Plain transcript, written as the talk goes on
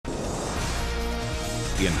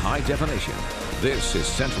in high definition. This is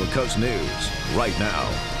Central Coast News right now.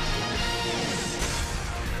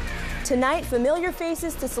 Tonight, familiar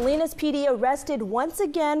faces to Salinas PD arrested once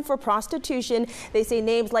again for prostitution. They say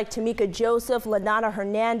names like Tamika Joseph, Lanata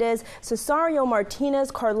Hernandez, Cesario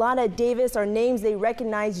Martinez, Carlotta Davis are names they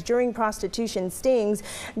recognized during prostitution stings.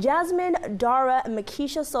 Jasmine, Dara,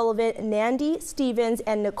 Makisha Sullivan, Nandi Stevens,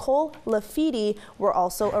 and Nicole Lafiti were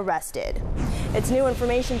also arrested. It's new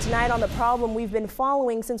information tonight on the problem we've been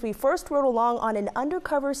following since we first rode along on an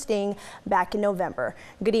undercover sting back in November.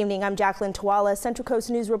 Good evening, I'm Jacqueline Tuala. Central Coast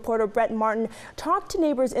News reporter Brett Martin talked to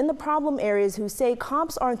neighbors in the problem areas who say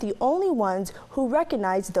cops aren't the only ones who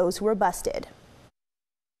recognize those who were busted.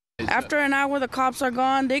 After an hour, the cops are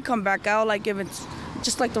gone. They come back out like if it's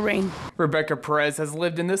just like the rain. Rebecca Perez has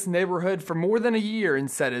lived in this neighborhood for more than a year and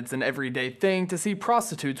said it's an everyday thing to see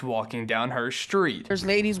prostitutes walking down her street. There's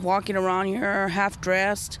ladies walking around here half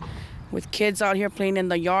dressed with kids out here playing in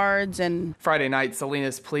the yards. And Friday night,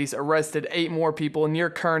 Salinas police arrested 8 more people near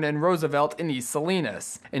Kern and Roosevelt in East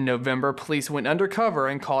Salinas. In November, police went undercover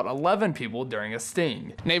and caught 11 people during a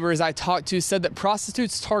sting. Neighbors I talked to said that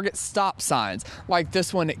prostitutes target stop signs, like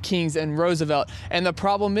this one at Kings and Roosevelt. And the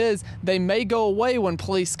problem is, they may go away when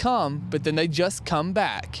police come, but then they just come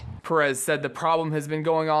back. Perez said the problem has been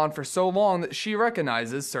going on for so long that she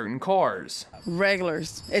recognizes certain cars.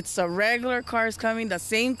 Regulars. It's a regular cars coming, the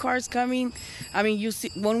same cars coming. I mean, you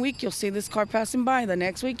see, one week you'll see this car passing by, the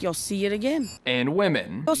next week you'll see it again. And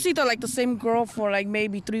women. You'll see the same girl for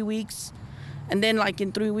maybe 3 weeks, and then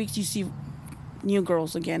in 3 weeks you see new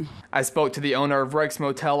girls again. I spoke to the owner of Rex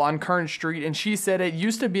Motel on Kern Street, and she said it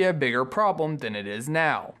used to be a bigger problem than it is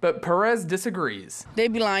now. But Perez disagrees.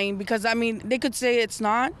 They'd be lying because, they could say it's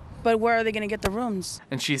not, but where are they going to get the rooms?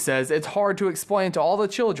 And she says it's hard to explain to all the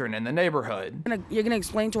children in the neighborhood. You're going to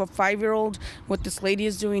explain to a 5-year-old what this lady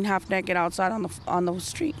is doing half naked outside on the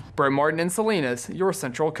street. Brett Martin in Salinas, your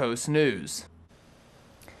Central Coast News.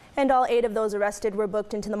 And all 8 of those arrested were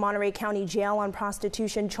booked into the Monterey County Jail on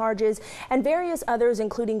prostitution charges and various others,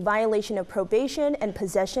 including violation of probation and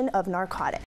possession of narcotics.